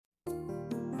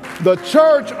The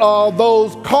church are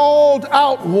those called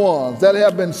out ones that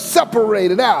have been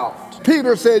separated out.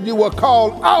 Peter said you were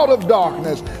called out of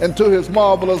darkness into his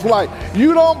marvelous light.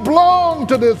 You don't belong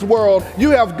to this world.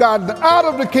 You have gotten out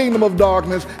of the kingdom of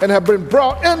darkness and have been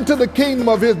brought into the kingdom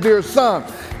of his dear son.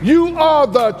 You are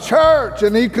the church.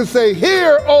 And he could say,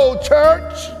 "Hear, O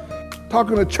church."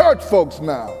 Talking to church folks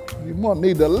now. You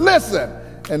need to listen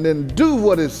and then do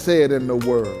what is said in the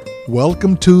word.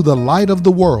 Welcome to the Light of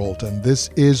the World, and this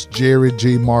is Jerry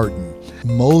G. Martin.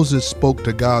 Moses spoke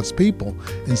to God's people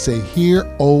and said, "Hear,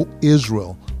 O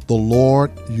Israel, the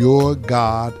Lord your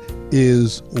God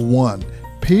is one."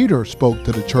 Peter spoke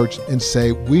to the church and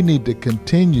said, we need to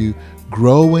continue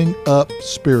growing up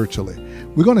spiritually.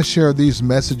 We're going to share these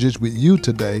messages with you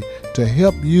today to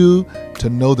help you to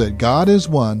know that God is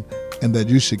one and that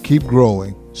you should keep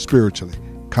growing spiritually.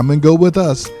 Come and go with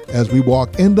us as we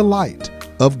walk in the light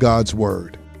of God's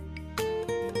Word.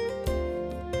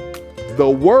 The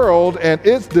world and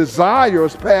its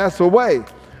desires pass away,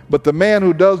 but the man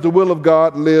who does the will of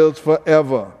God lives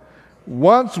forever.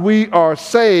 Once we are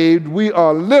saved, we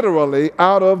are literally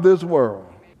out of this world.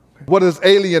 What does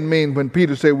alien mean when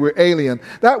Peter said we're alien?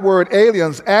 That word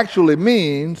aliens actually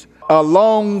means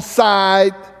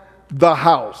alongside the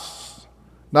house.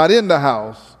 Not in the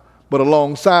house, but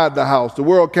alongside the house. The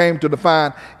world came to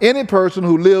define any person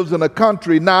who lives in a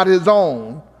country not his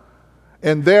own,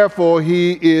 and therefore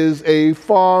he is a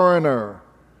foreigner.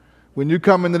 When you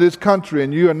come into this country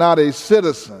and you are not a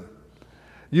citizen,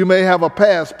 you may have a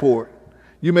passport.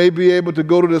 You may be able to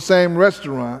go to the same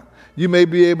restaurant. You may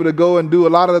be able to go and do a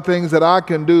lot of the things that I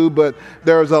can do, but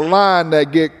there's a line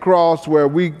that get crossed where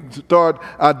we start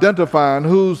identifying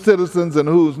who's citizens and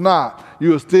who's not.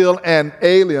 You are still an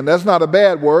alien. That's not a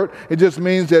bad word. It just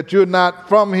means that you're not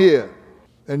from here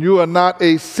and you are not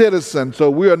a citizen. So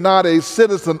we are not a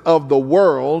citizen of the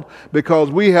world because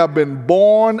we have been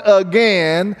born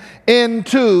again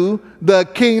into the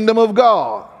kingdom of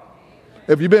God.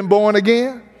 Have you been born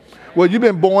again? Well, you've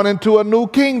been born into a new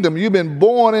kingdom. You've been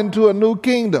born into a new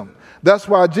kingdom. That's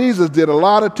why Jesus did a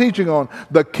lot of teaching on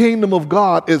the kingdom of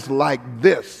God is like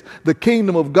this. The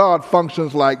kingdom of God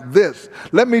functions like this.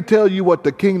 Let me tell you what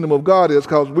the kingdom of God is,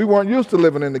 because we weren't used to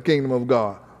living in the kingdom of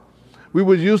God. We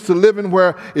were used to living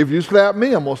where if you slap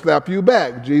me, I'm going to slap you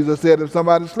back. Jesus said if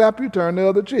somebody slap you, turn the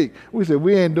other cheek. We said,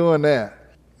 we ain't doing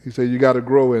that. He said, you got to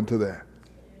grow into that.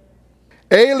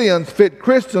 Aliens fit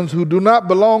Christians who do not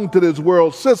belong to this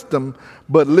world system,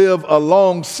 but live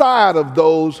alongside of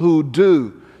those who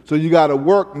do. So you got to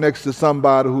work next to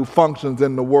somebody who functions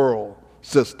in the world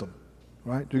system,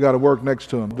 right? You got to work next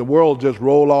to them. The world just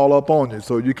roll all up on you,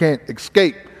 so you can't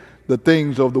escape the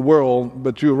things of the world,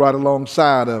 but you're right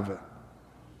alongside of it.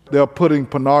 They're putting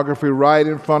pornography right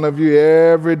in front of you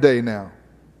every day now.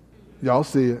 Y'all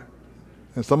see it.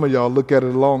 And some of y'all look at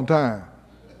it a long time.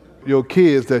 Your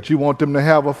kids that you want them to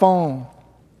have a phone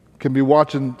can be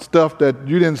watching stuff that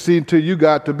you didn't see until you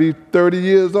got to be 30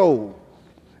 years old.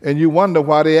 And you wonder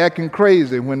why they're acting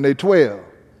crazy when they're 12.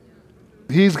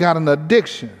 He's got an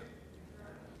addiction.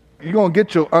 You're going to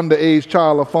get your underage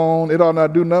child a phone, it ought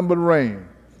not do nothing but rain.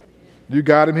 You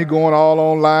got him, he going all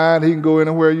online, he can go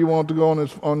anywhere you want to go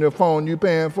on your phone you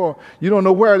paying for. You don't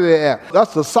know where they're at.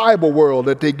 That's the cyber world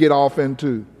that they get off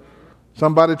into.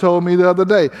 Somebody told me the other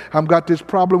day, I've got this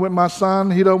problem with my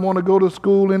son. He don't want to go to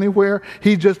school anywhere.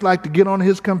 He just like to get on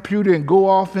his computer and go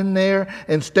off in there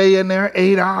and stay in there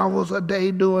 8 hours a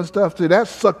day doing stuff. See, that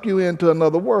suck you into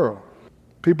another world.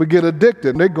 People get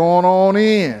addicted. They're going on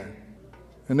in.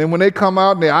 And then when they come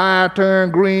out and their eye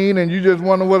turn green and you just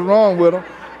wonder what's wrong with them,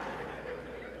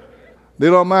 they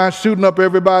don't mind shooting up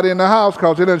everybody in the house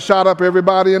because they done shot up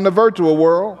everybody in the virtual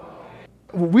world.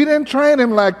 We didn't train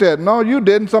him like that. No, you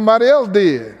didn't. Somebody else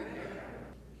did.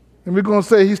 And we're going to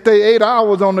say he stay 8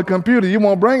 hours on the computer. You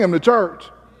won't bring him to church.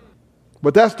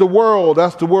 But that's the world.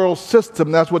 That's the world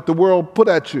system. That's what the world put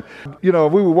at you. You know,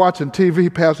 we were watching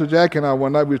TV, Pastor Jack and I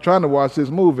one night. We were trying to watch this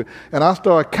movie. And I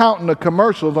started counting the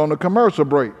commercials on the commercial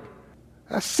break.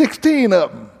 That's 16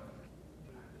 of them.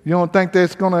 You don't think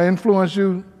that's going to influence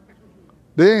you?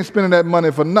 They ain't spending that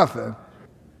money for nothing.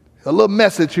 A little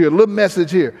message here, a little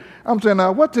message here. I'm saying,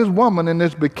 now, what this woman in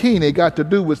this bikini got to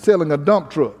do with selling a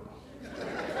dump truck?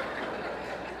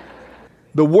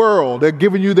 The world, they're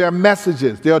giving you their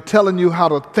messages. They're telling you how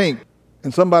to think.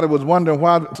 And somebody was wondering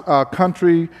why our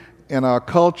country and our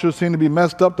culture seem to be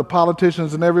messed up, the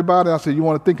politicians and everybody. I said, you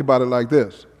want to think about it like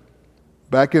this.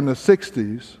 Back in the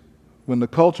 60s, when the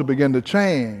culture began to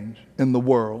change in the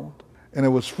world, and it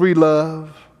was free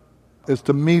love, it's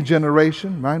the me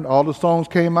generation, right? All the songs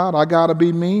came out, I gotta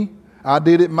be me, I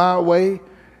did it my way.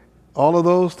 All of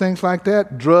those things like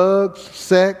that, drugs,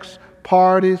 sex,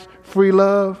 parties, free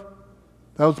love.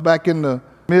 That was back in the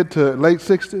mid to late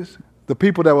 60s. The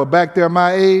people that were back there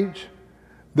my age,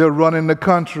 they're running the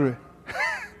country.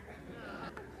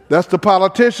 That's the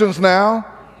politicians now,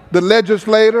 the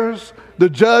legislators, the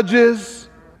judges.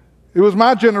 It was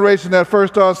my generation that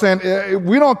first started saying,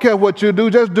 we don't care what you do,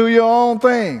 just do your own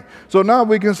thing. So now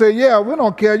we can say, yeah, we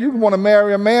don't care. You want to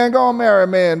marry a man, go and marry a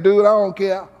man, dude. I don't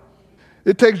care.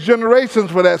 It takes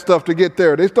generations for that stuff to get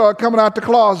there. They start coming out the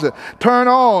closet. Turn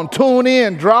on, tune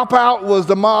in, drop out was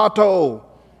the motto.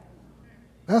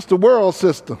 That's the world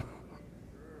system.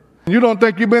 You don't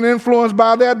think you've been influenced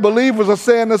by that? Believers are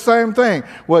saying the same thing.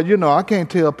 Well, I can't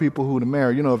tell people who to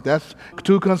marry. If that's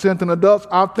two consenting adults,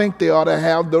 I think they ought to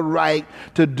have the right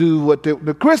to do what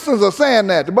the Christians are saying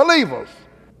that, the believers.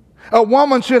 A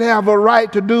woman should have a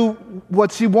right to do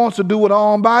what she wants to do with her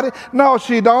own body. No,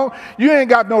 she don't. You ain't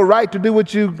got no right to do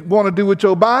what you want to do with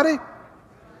your body.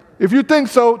 If you think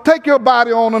so, take your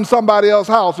body on in somebody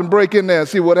else's house and break in there and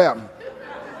see what happens.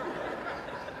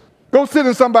 Go sit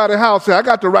in somebody's house and say, I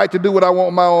got the right to do what I want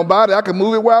with my own body. I can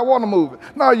move it where I want to move it.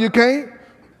 No, you can't.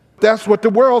 That's what the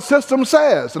world system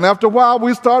says. And after a while,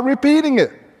 we start repeating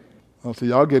it. Oh, see,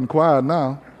 y'all getting quiet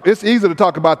now. It's easy to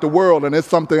talk about the world and it's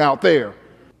something out there.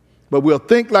 But we'll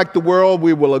think like the world,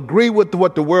 we will agree with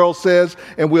what the world says,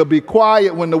 and we'll be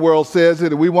quiet when the world says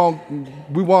it, and we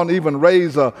won't even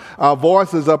raise our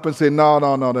voices up and say, no,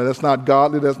 that's not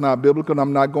godly, that's not biblical, and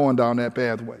I'm not going down that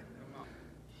pathway.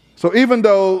 So even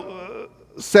though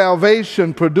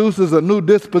salvation produces a new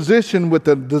disposition with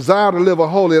the desire to live a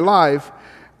holy life,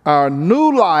 our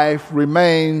new life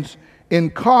remains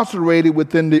incarcerated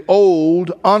within the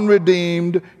old,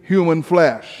 unredeemed human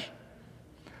flesh.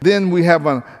 Then we have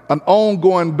an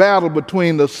ongoing battle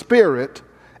between the spirit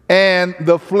and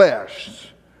the flesh.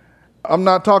 I'm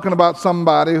not talking about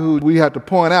somebody who we have to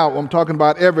point out. I'm talking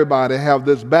about everybody have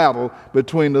this battle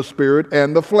between the spirit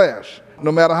and the flesh,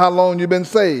 no matter how long you've been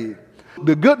saved.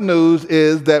 The good news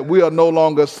is that we are no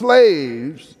longer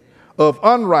slaves of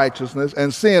unrighteousness,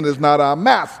 and sin is not our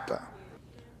master.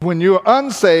 When you're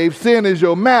unsaved, sin is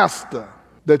your master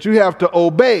that you have to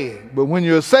obey. But when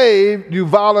you're saved, you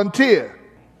volunteer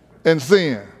and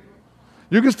sin.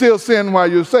 You can still sin while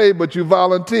you're saved, but you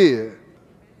volunteer.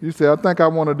 You say, I think I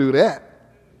want to do that.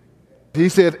 He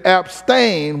said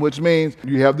abstain, which means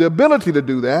you have the ability to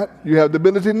do that. You have the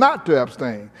ability not to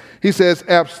abstain. He says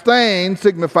abstain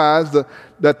signifies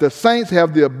that the saints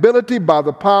have the ability by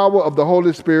the power of the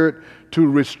Holy Spirit to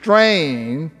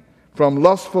restrain from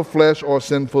lustful flesh or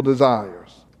sinful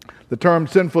desires. The term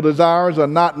sinful desires are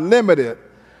not limited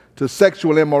to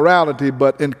sexual immorality,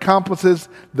 but encompasses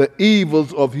the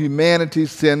evils of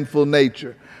humanity's sinful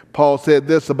nature. Paul said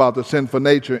this about the sinful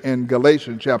nature in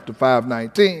Galatians chapter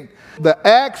 5:19. The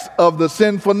acts of the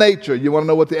sinful nature. You want to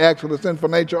know what the acts of the sinful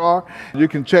nature are? You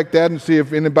can check that and see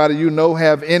if anybody you know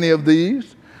have any of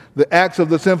these. The acts of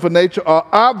the sinful nature are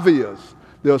obvious.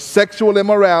 They're sexual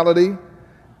immorality,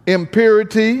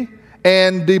 impurity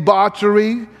and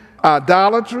debauchery,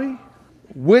 idolatry,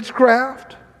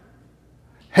 witchcraft,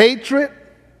 hatred,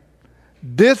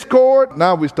 discord.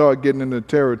 Now we start getting into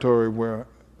territory where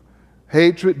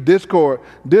hatred, discord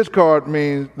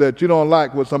means that you don't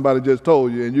like what somebody just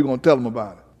told you and you're going to tell them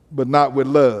about it, but not with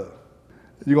love.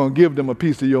 You're going to give them a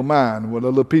piece of your mind. With a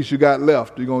little piece you got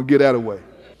left, you're going to get that away.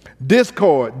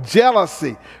 Discord,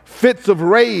 jealousy, fits of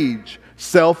rage,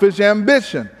 selfish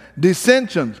ambition,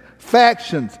 dissensions,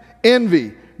 factions,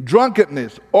 envy,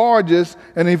 drunkenness, orgies,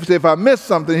 and if I missed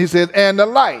something, he said, and the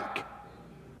like.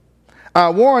 I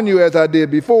warn you, as I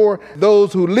did before,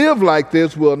 those who live like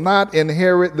this will not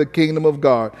inherit the kingdom of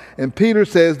God. And Peter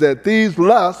says that these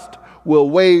lusts will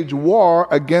wage war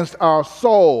against our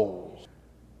souls.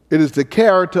 It is the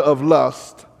character of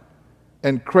lust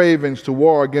and cravings to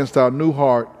war against our new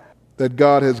heart that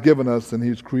God has given us, and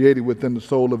he's created within the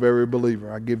soul of every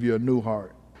believer. I give you a new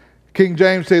heart. King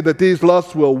James says that these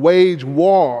lusts will wage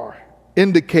war,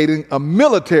 indicating a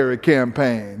military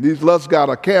campaign. These lusts got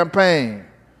a campaign.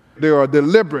 They are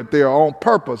deliberate. They are on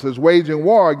purpose. He's waging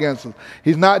war against us.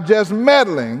 He's not just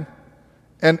meddling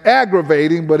and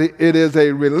aggravating, but it is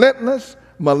a relentless,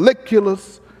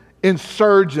 meticulous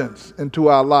insurgence into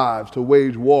our lives to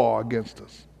wage war against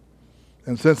us.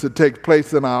 And since it takes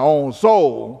place in our own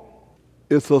soul,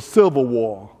 it's a civil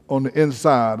war on the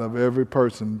inside of every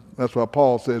person. That's why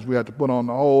Paul says we have to put on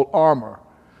the whole armor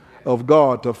of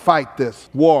God to fight this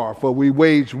war. For we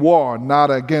wage war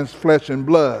not against flesh and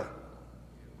blood,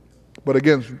 but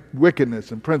against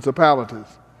wickedness and principalities.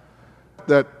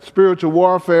 That spiritual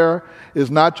warfare is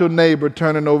not your neighbor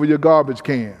turning over your garbage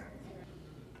can.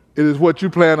 It is what you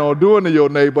plan on doing to your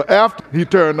neighbor after he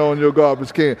turned on your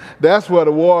garbage can. That's where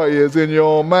the war is in your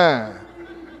own mind.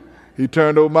 He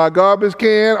turned over my garbage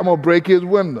can, I'm going to break his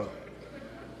window.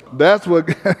 That's what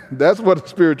the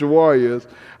spiritual war is.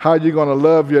 How you going to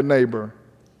love your neighbor.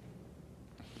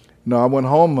 I went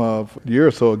home a year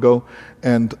or so ago,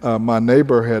 and my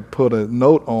neighbor had put a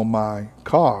note on my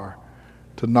car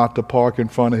to not to park in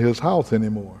front of his house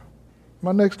anymore.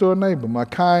 My next door neighbor, my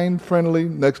kind, friendly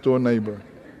next door neighbor.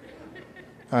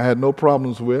 I had no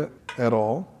problems with at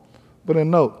all. But a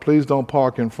note, please don't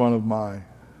park in front of my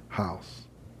house.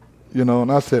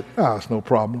 And I said, it's no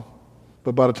problem.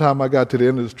 But by the time I got to the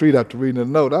end of the street after reading the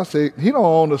note, I said, he don't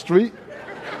own the street.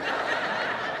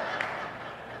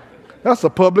 That's a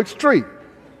public street.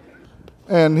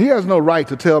 And he has no right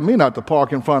to tell me not to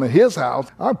park in front of his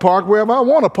house. I park wherever I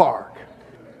want to park.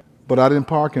 But I didn't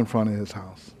park in front of his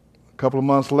house. A couple of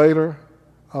months later,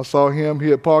 I saw him.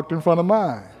 He had parked in front of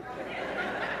mine.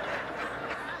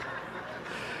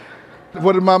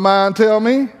 What did my mind tell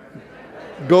me?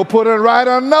 Go write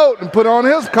a note and put it on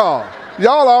his car.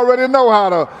 Y'all already know how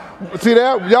to, see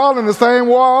that? Y'all in the same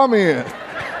war I'm in.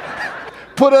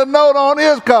 Put a note on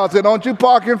his car, said, don't you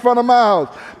park in front of my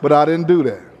house. But I didn't do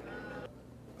that.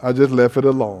 I just left it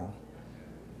alone.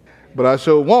 But I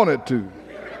sure wanted to.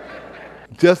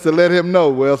 Just to let him know,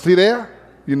 well, see there?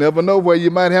 You never know where you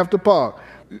might have to park.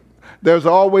 There's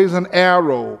always an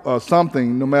arrow or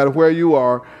something, no matter where you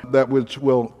are, that which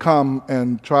will come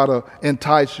and try to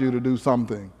entice you to do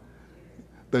something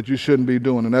that you shouldn't be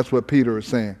doing. And that's what Peter is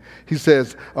saying. He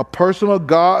says a personal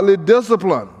godly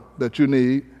discipline that you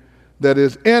need that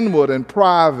is inward and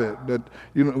private, that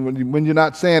when you're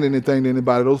not saying anything to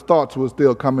anybody, those thoughts will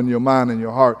still come in your mind and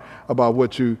your heart about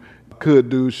what you could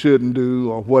do, shouldn't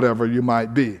do, or whatever you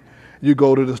might be. You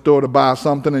go to the store to buy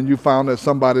something and you found that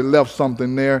somebody left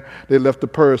something there. They left the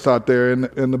purse out there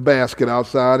in the basket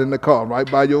outside in the car, right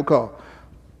by your car.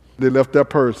 They left their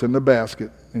purse in the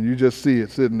basket and you just see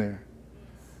it sitting there.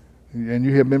 And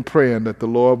you have been praying that the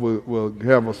Lord will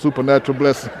have a supernatural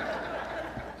blessing.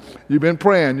 You've been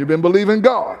praying. You've been believing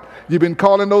God. You've been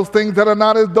calling those things that are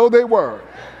not as though they were.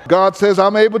 God says,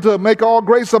 I'm able to make all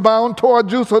grace abound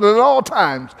toward you so that at all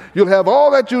times you'll have all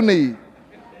that you need.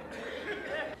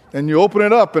 And you open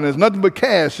it up and there's nothing but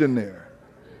cash in there.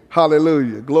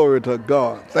 Hallelujah. Glory to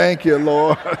God. Thank you,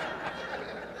 Lord.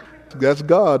 That's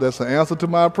God. That's the answer to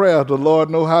my prayer. The Lord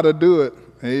know how to do it.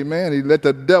 Amen. He let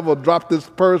the devil drop this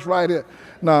purse right here.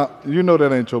 Now, you know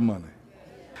that ain't your money.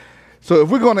 So if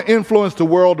we're going to influence the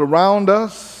world around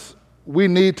us, we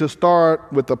need to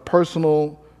start with a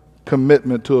personal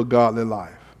commitment to a godly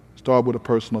life. Start with a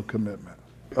personal commitment.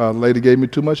 A lady gave me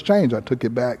too much change. I took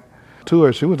it back to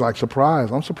her. She was like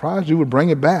surprised. I'm surprised you would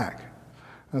bring it back.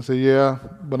 I said, yeah,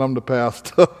 but I'm the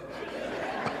pastor.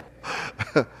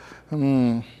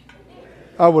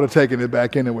 I would have taken it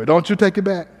back anyway. Don't you take it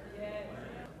back?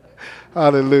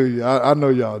 Hallelujah. I know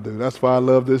y'all do. That's why I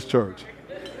love this church.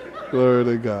 Glory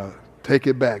to God. Take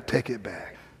it back. Take it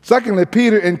back. Secondly,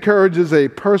 Peter encourages a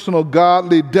personal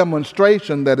godly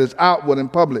demonstration that is outward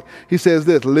and public. He says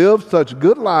this, live such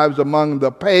good lives among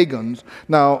the pagans.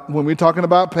 Now, when we're talking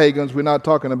about pagans, we're not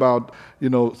talking about,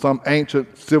 some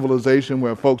ancient civilization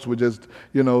where folks were just,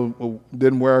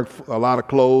 didn't wear a lot of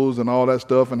clothes and all that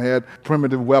stuff and had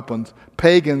primitive weapons.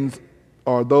 Pagans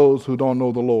are those who don't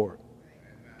know the Lord.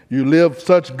 You live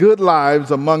such good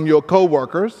lives among your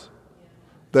co-workers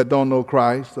that don't know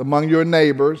Christ, among your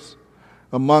neighbors,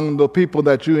 among the people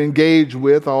that you engage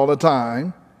with all the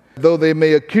time. Though they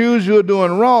may accuse you of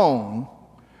doing wrong,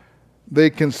 they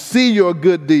can see your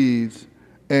good deeds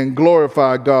and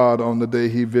glorify God on the day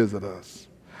He visits us.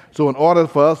 So in order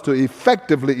for us to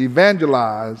effectively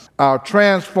evangelize, our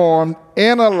transformed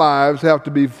inner lives have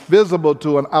to be visible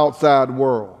to an outside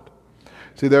world.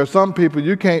 See, there are some people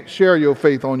you can't share your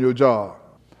faith on your job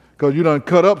because you done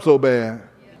cut up so bad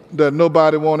that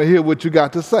nobody want to hear what you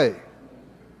got to say.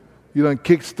 You done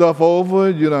kicked stuff over.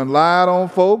 You done lied on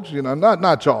folks.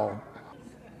 Not y'all.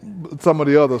 But some of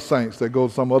the other saints that go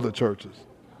to some other churches.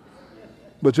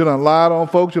 But you done lied on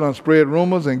folks. You done spread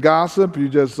rumors and gossip. You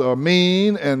just are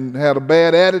mean and had a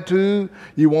bad attitude.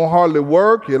 You won't hardly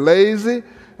work. You're lazy.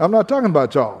 I'm not talking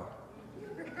about y'all.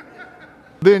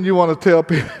 Then you want to tell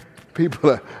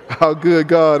people how good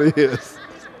God is.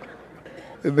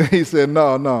 And then he said,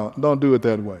 no, don't do it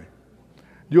that way.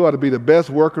 You ought to be the best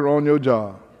worker on your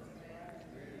job.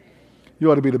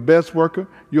 You ought to be the best worker.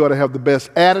 You ought to have the best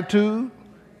attitude.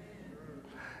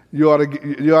 You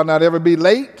ought not ever be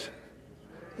late.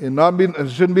 And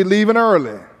shouldn't be leaving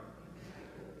early.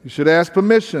 You should ask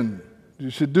permission. You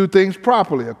should do things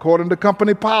properly according to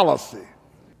company policy.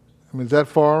 Is that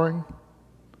foreign?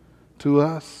 to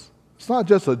us. It's not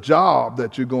just a job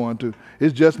that you're going to.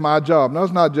 It's just my job. No,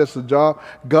 it's not just a job.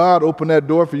 God opened that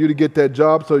door for you to get that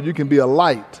job so you can be a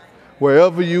light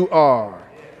wherever you are.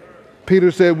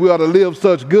 Peter said we ought to live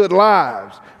such good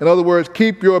lives. In other words,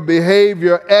 keep your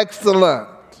behavior excellent.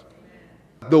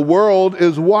 The world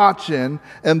is watching,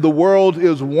 and the world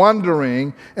is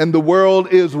wondering, and the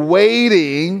world is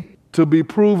waiting to be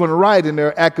proven right in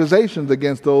their accusations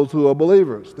against those who are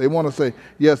believers. They want to say,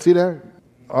 yeah, see there?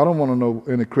 I don't want to know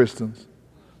any Christians.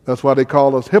 That's why they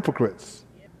call us hypocrites.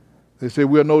 They say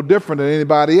we're no different than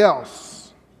anybody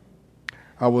else.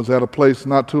 I was at a place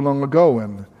not too long ago,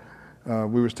 and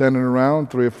we were standing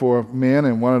around, 3 or 4 men,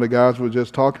 and one of the guys was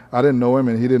just talking. I didn't know him,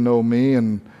 and he didn't know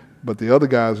me, but the other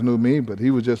guys knew me, but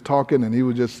he was just talking, and he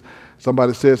was just,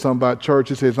 somebody said something about church.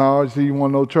 He says, oh, see, you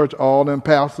want to know church? All them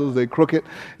pastors, they crooked,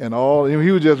 and all.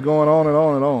 He was just going on and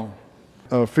on and on.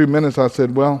 A few minutes, I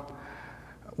said, well,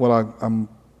 I'm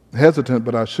hesitant,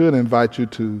 but I should invite you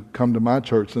to come to my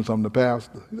church since I'm the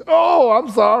pastor. He said, oh, I'm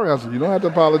sorry. I said, you don't have to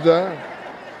apologize.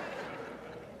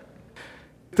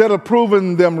 Instead of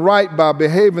proving them right by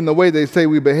behaving the way they say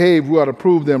we behave, we ought to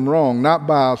prove them wrong, not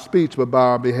by our speech, but by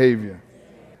our behavior.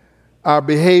 Our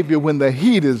behavior when the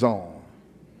heat is on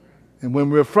and when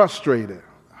we're frustrated,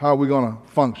 how are we going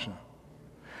to function?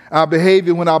 Our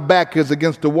behavior when our back is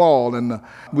against the wall and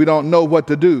we don't know what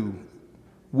to do.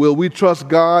 Will we trust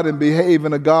God and behave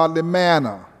in a godly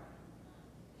manner?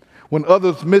 When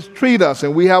others mistreat us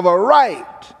and we have a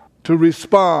right to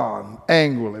respond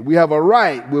angrily. We have a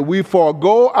right. Will we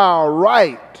forego our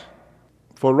right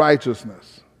for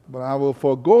righteousness? But I will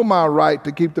forego my right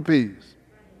to keep the peace.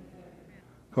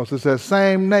 Because it's that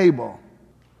same neighbor,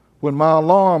 when my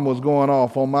alarm was going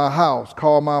off on my house,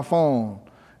 called my phone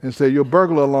and said, your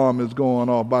burglar alarm is going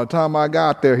off. By the time I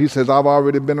got there, he says, I've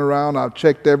already been around, I've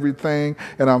checked everything,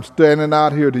 and I'm standing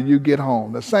out here till you get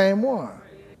home. The same one.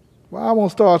 Well, I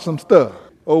won't start some stuff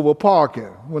over parking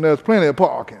when there's plenty of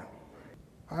parking.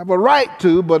 I have a right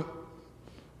to, but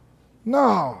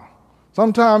no.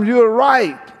 Sometimes you're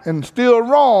right and still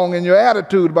wrong in your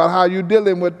attitude about how you're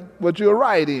dealing with what you're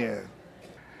right in.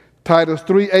 Titus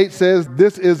 3:8 says,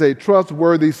 this is a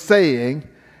trustworthy saying,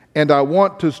 and I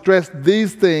want to stress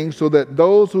these things so that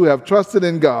those who have trusted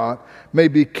in God may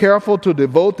be careful to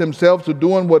devote themselves to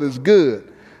doing what is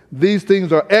good. These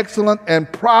things are excellent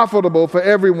and profitable for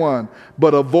everyone,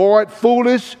 but avoid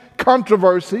foolish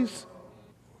controversies.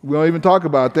 We don't even talk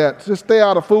about that. Just stay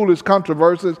out of foolish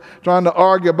controversies, trying to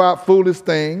argue about foolish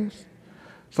things.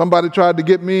 Somebody tried to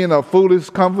get me in a foolish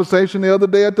conversation the other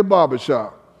day at the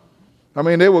barbershop. I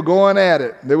mean, they were going at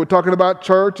it. They were talking about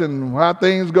church and how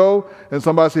things go. And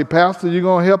somebody said, Pastor, you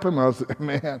going to help him? I said,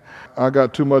 man, I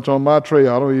got too much on my tray.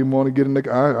 I don't even want to get in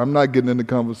the, I'm not getting in the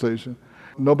conversation.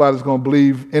 Nobody's going to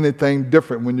believe anything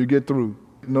different when you get through.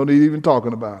 No need even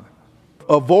talking about it.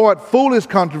 Avoid foolish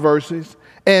controversies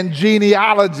and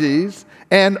genealogies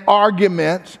and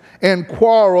arguments and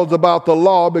quarrels about the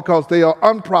law because they are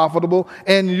unprofitable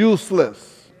and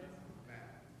useless.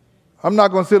 I'm not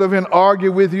going to sit up here and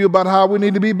argue with you about how we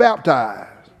need to be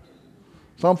baptized.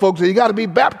 Some folks say, you got to be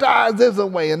baptized this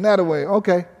way and that way.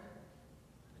 Okay.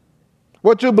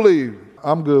 What you believe?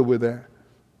 I'm good with that.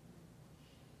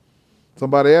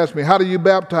 Somebody asked me, how do you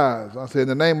baptize? I said, in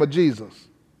the name of Jesus.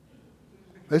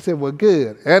 They said, well,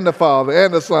 good. And the Father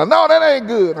and the Son. No, that ain't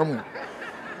good.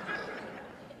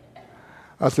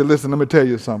 I said, listen, let me tell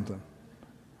you something.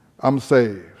 I'm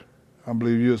saved. I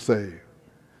believe you're saved.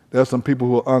 There's some people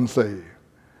who are unsaved.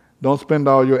 Don't spend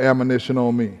all your ammunition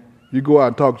on me. You go out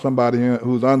and talk to somebody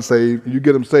who's unsaved, you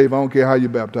get them saved, I don't care how you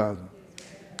baptize them.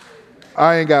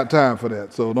 I ain't got time for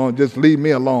that, so don't just leave me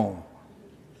alone.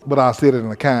 But I'll say it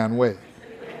in a kind way.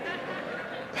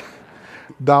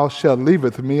 Thou shalt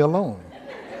leaveth me alone.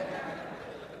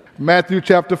 Matthew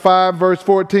chapter 5, verse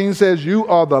 14 says, you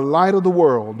are the light of the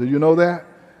world. Did you know that?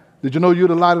 Did you know you're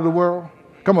the light of the world?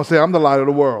 Come on, say, I'm the light of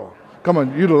the world. Come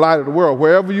on, you're the light of the world.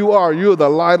 Wherever you are, you're the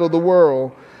light of the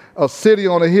world. A city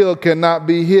on a hill cannot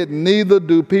be hidden. Neither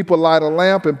do people light a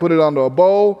lamp and put it under a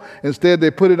bowl. Instead, they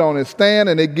put it on a stand,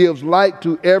 and it gives light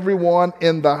to everyone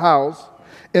in the house.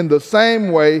 In the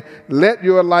same way, let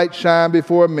your light shine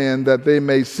before men, that they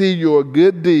may see your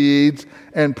good deeds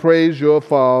and praise your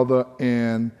Father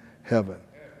in heaven.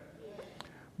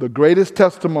 The greatest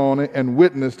testimony and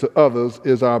witness to others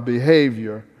is our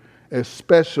behavior,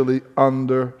 especially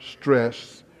under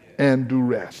stress and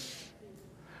duress.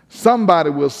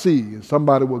 Somebody will see and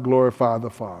somebody will glorify the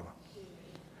Father.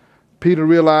 Peter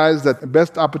realized that the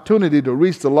best opportunity to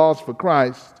reach the lost for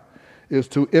Christ is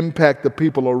to impact the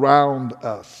people around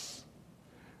us.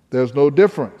 There's no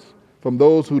difference from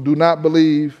those who do not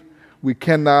believe. We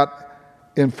cannot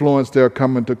influence their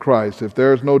coming to Christ. If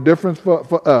there is no difference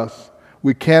for us,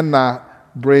 we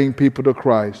cannot bring people to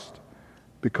Christ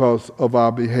because of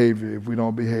our behavior if we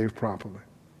don't behave properly.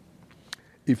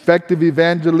 Effective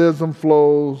evangelism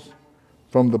flows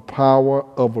from the power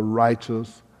of a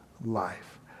righteous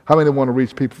life. How many want to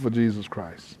reach people for Jesus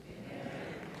Christ?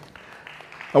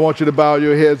 I want you to bow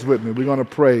your heads with me. We're going to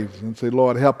pray and say,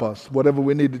 Lord, help us. Whatever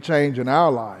we need to change in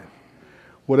our life,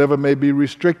 whatever may be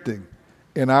restricting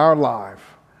in our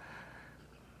life.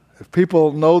 If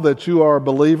people know that you are a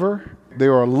believer, they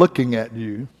are looking at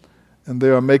you and they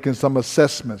are making some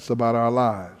assessments about our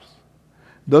lives.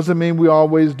 Doesn't mean we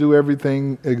always do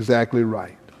everything exactly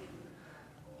right.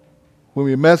 When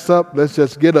we mess up, let's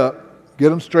just get up, get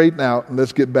them straightened out, and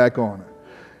let's get back on it.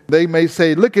 They may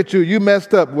say, look at you, you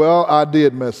messed up. Well, I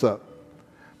did mess up.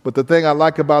 But the thing I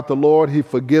like about the Lord, He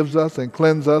forgives us and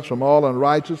cleanses us from all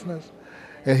unrighteousness.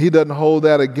 And He doesn't hold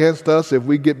that against us if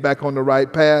we get back on the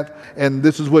right path. And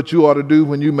this is what you ought to do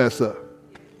when you mess up.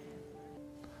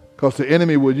 Because the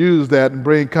enemy will use that and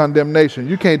bring condemnation.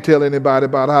 You can't tell anybody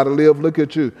about how to live. Look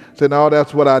at you. Say, no,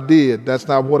 that's what I did. That's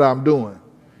not what I'm doing.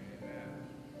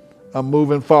 I'm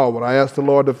moving forward. I ask the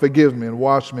Lord to forgive me and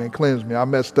wash me and cleanse me. I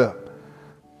messed up.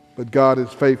 But God is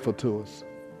faithful to us.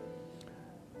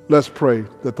 Let's pray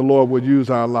that the Lord would use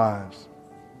our lives.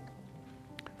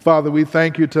 Father, we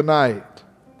thank you tonight.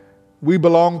 We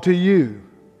belong to you.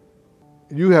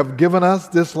 You have given us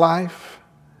this life.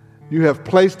 You have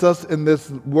placed us in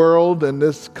this world, in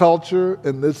this culture,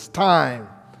 in this time,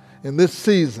 in this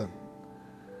season.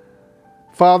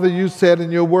 Father, you said in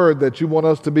your word that you want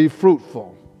us to be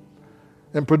fruitful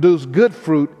and produce good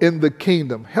fruit in the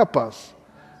kingdom. Help us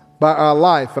by our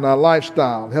life and our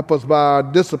lifestyle. Help us by our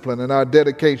discipline and our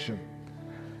dedication.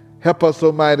 Help us,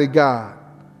 Almighty God,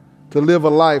 to live a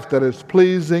life that is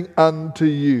pleasing unto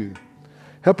you.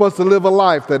 Help us to live a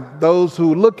life that those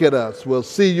who look at us will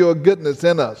see your goodness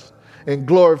in us and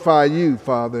glorify you,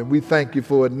 Father, and we thank you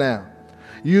for it now.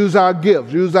 Use our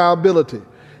gifts, use our ability.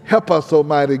 Help us,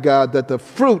 Almighty God, that the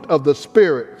fruit of the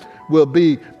Spirit will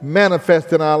be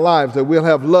manifest in our lives, that we'll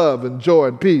have love and joy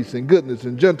and peace and goodness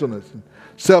and gentleness and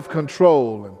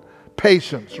self-control and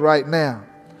patience right now.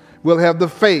 We'll have the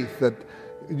faith that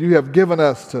you have given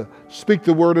us to speak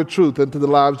the word of truth into the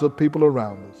lives of people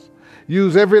around us.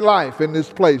 Use every life in this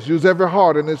place. Use every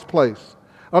heart in this place.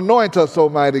 Anoint us,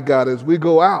 Almighty God, as we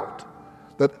go out,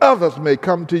 that others may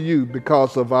come to you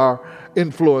because of our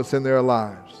influence in their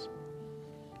lives.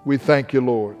 We thank you,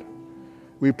 Lord.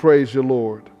 We praise you,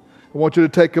 Lord. I want you to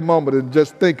take a moment and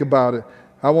just think about it.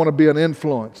 I want to be an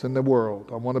influence in the world.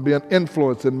 I want to be an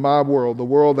influence in my world, the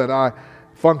world that I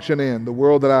function in, the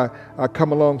world that I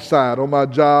come alongside on my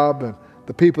job, and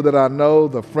the people that I know,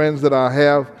 the friends that I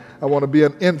have. I want to be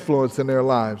an influence in their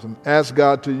lives and ask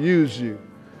God to use you.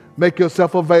 Make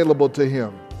yourself available to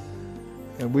Him.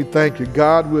 And we thank you.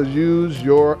 God will use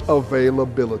your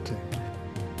availability.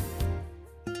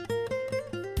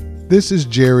 This is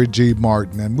Jerry G.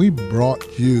 Martin, and we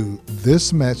brought you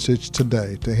this message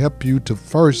today to help you to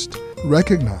first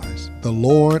recognize the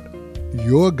Lord,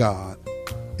 your God,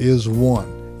 is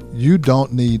one. You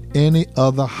don't need any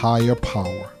other higher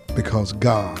power because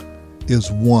God is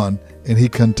one and He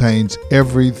contains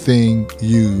everything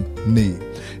you need.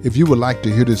 If you would like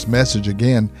to hear this message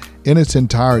again in its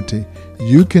entirety,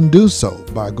 you can do so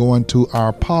by going to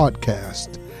our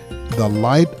podcast, The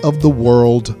Light of the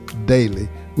World Daily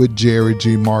with Jerry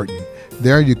G. Martin.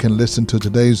 There you can listen to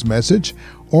today's message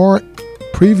or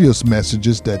previous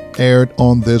messages that aired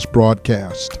on this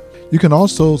broadcast. You can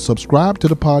also subscribe to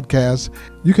the podcast.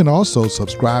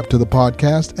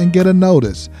 And get a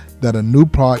notice that a new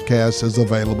podcast is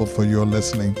available for your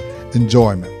listening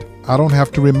enjoyment. I don't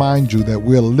have to remind you that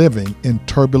we're living in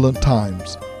turbulent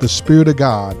times. The Spirit of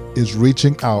God is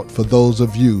reaching out for those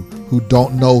of you who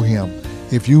don't know Him.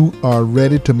 If you are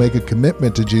ready to make a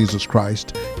commitment to Jesus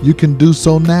Christ, you can do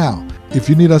so now. If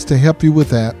you need us to help you with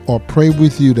that or pray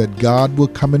with you that God will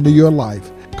come into your life,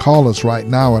 call us right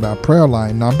now at our prayer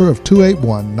line number of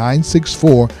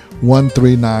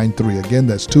 281-964-1393. Again,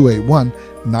 that's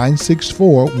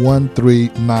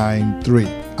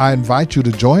 281-964-1393. I invite you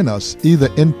to join us either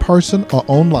in person or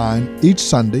online each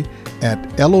Sunday at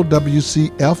lowcf.org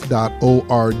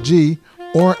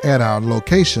or at our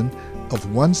location of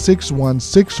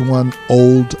 16161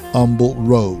 Old Humble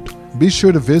Road. Be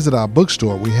sure to visit our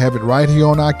bookstore. We have it right here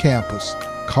on our campus.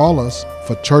 Call us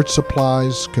for church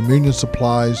supplies, communion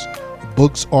supplies,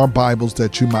 books or Bibles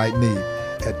that you might need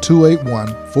at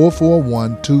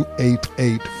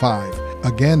 281-441-2885.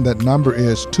 Again, that number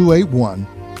is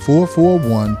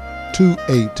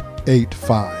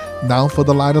 281-441-2885. Now for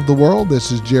the Light of the World,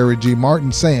 this is Jerry G.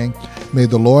 Martin saying, May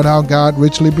the Lord our God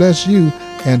richly bless you,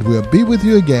 and we'll be with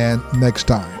you again next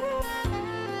time.